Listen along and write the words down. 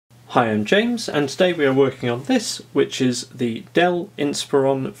Hi, I'm James, and today we are working on this, which is the Dell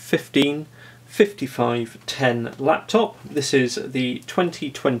Inspiron 5510 laptop. This is the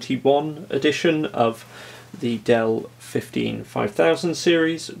 2021 edition of the Dell 5000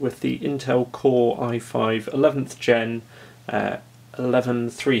 series with the Intel Core i5 11th Gen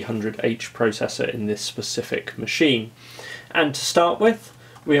 11300H processor in this specific machine. And to start with,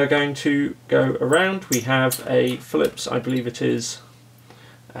 we are going to go around. We have a Phillips, I believe it is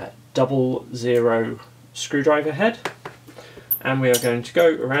 00 screwdriver head, and we are going to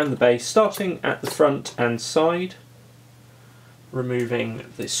go around the base starting at the front and side, removing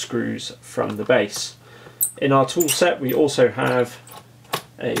the screws from the base. In our tool set we also have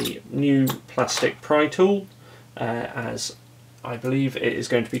a new plastic pry tool, as I believe it is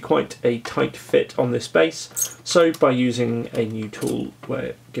going to be quite a tight fit on this base, so by using a new tool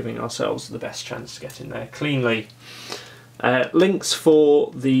we're giving ourselves the best chance to get in there cleanly. Links for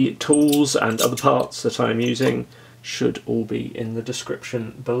the tools and other parts that I'm using should all be in the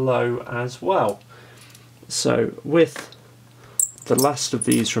description below as well. So with the last of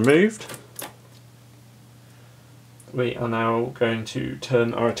these removed, we are now going to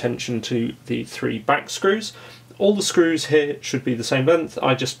turn our attention to the 3 back screws. All the screws here should be the same length.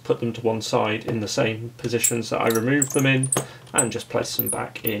 I just put them to one side in the same positions that I removed them in and just place them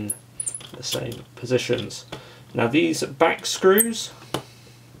back in the same positions. Now these back screws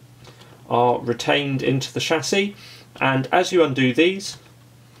are retained into the chassis, and as you undo these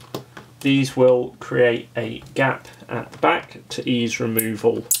will create a gap at the back to ease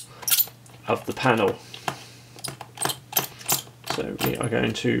removal of the panel. So we are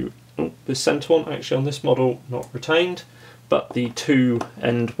going to, this centre one actually on this model not retained, but the 2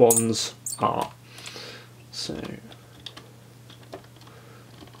 end ones are. So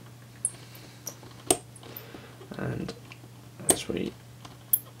and as we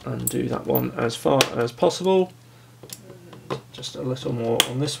undo that one as far as possible, just a little more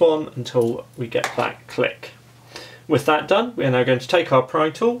on this one until we get that click. With that done, we are now going to take our pry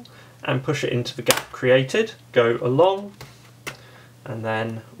tool and push it into the gap created, go along, and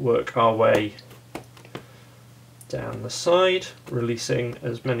then work our way down the side, releasing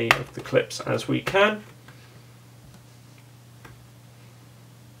as many of the clips as we can.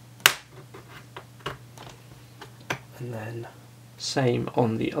 And then same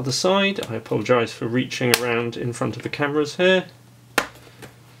on the other side. I apologise for reaching around in front of the cameras here.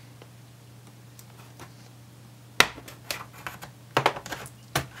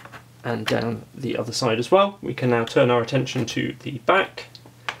 And down the other side as well. We can now turn our attention to the back,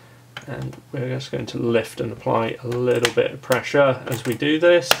 and we're just going to lift and apply a little bit of pressure as we do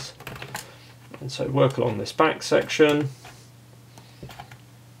this. And so work along this back section.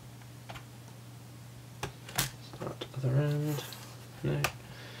 Other end, no.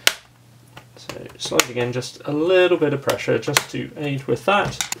 So slide again, just a little bit of pressure just to aid with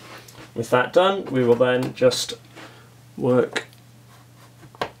that. With that done, we will then just work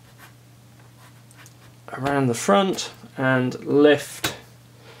around the front and lift,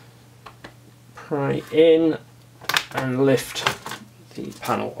 pry in and lift the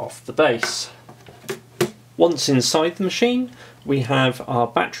panel off the base. Once inside the machine, we have our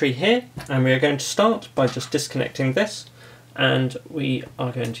battery here, and we are going to start by just disconnecting this, and we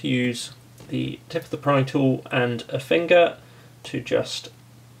are going to use the tip of the pry tool and a finger to just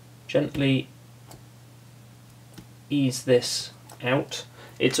gently ease this out.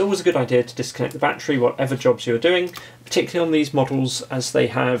 It's always a good idea to disconnect the battery whatever jobs you're doing, particularly on these models, as they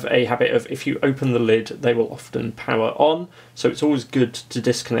have a habit of, if you open the lid they will often power on, so it's always good to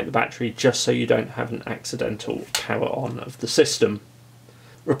disconnect the battery just so you don't have an accidental power on of the system.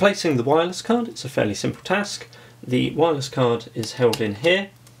 Replacing the wireless card, it's a fairly simple task. The wireless card is held in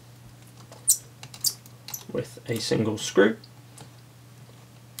here with a single screw.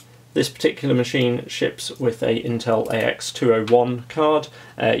 This particular machine ships with a Intel AX201 card.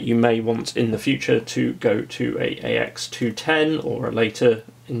 You may want in the future to go to a AX210 or a later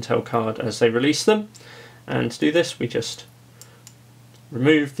Intel card as they release them. And to do this we just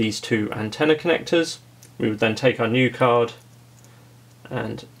remove these 2 antenna connectors. We would then take our new card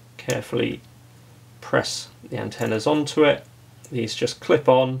and carefully press the antennas onto it. These just clip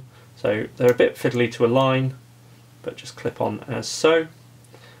on, so they're a bit fiddly to align, but just clip on as so.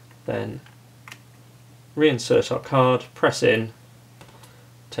 Then reinsert our card, press in,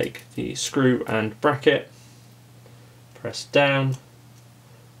 take the screw and bracket, press down,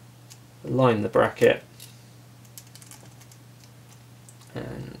 align the bracket,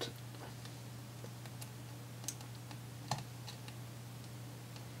 and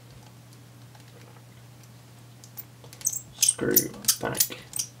screw back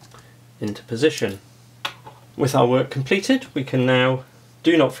into position. With our work completed, we can now,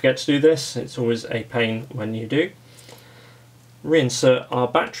 do not forget to do this, it's always a pain when you do, reinsert our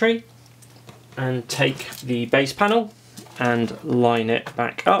battery and take the base panel and line it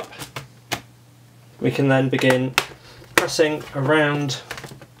back up. We can then begin pressing around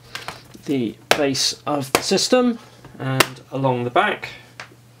the base of the system and along the back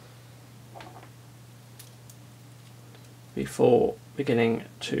before beginning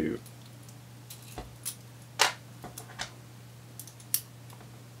to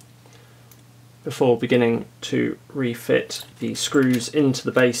refit the screws into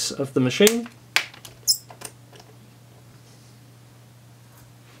the base of the machine.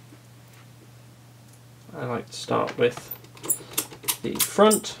 I like to start with the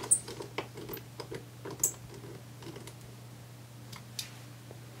front,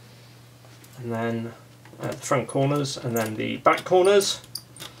 and then the front corners, and then the back corners.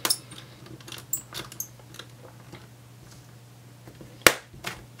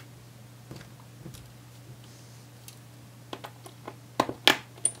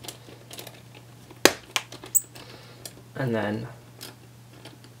 And then,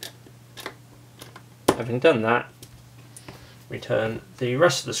 having done that, return the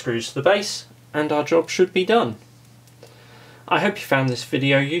rest of the screws to the base and our job should be done. I hope you found this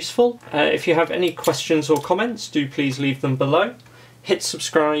video useful. If you have any questions or comments, do please leave them below. Hit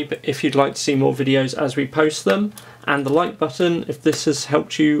subscribe if you'd like to see more videos as we post them, and the like button if this has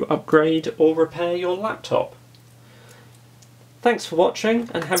helped you upgrade or repair your laptop. Thanks for watching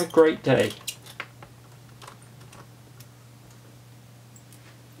and have a great day.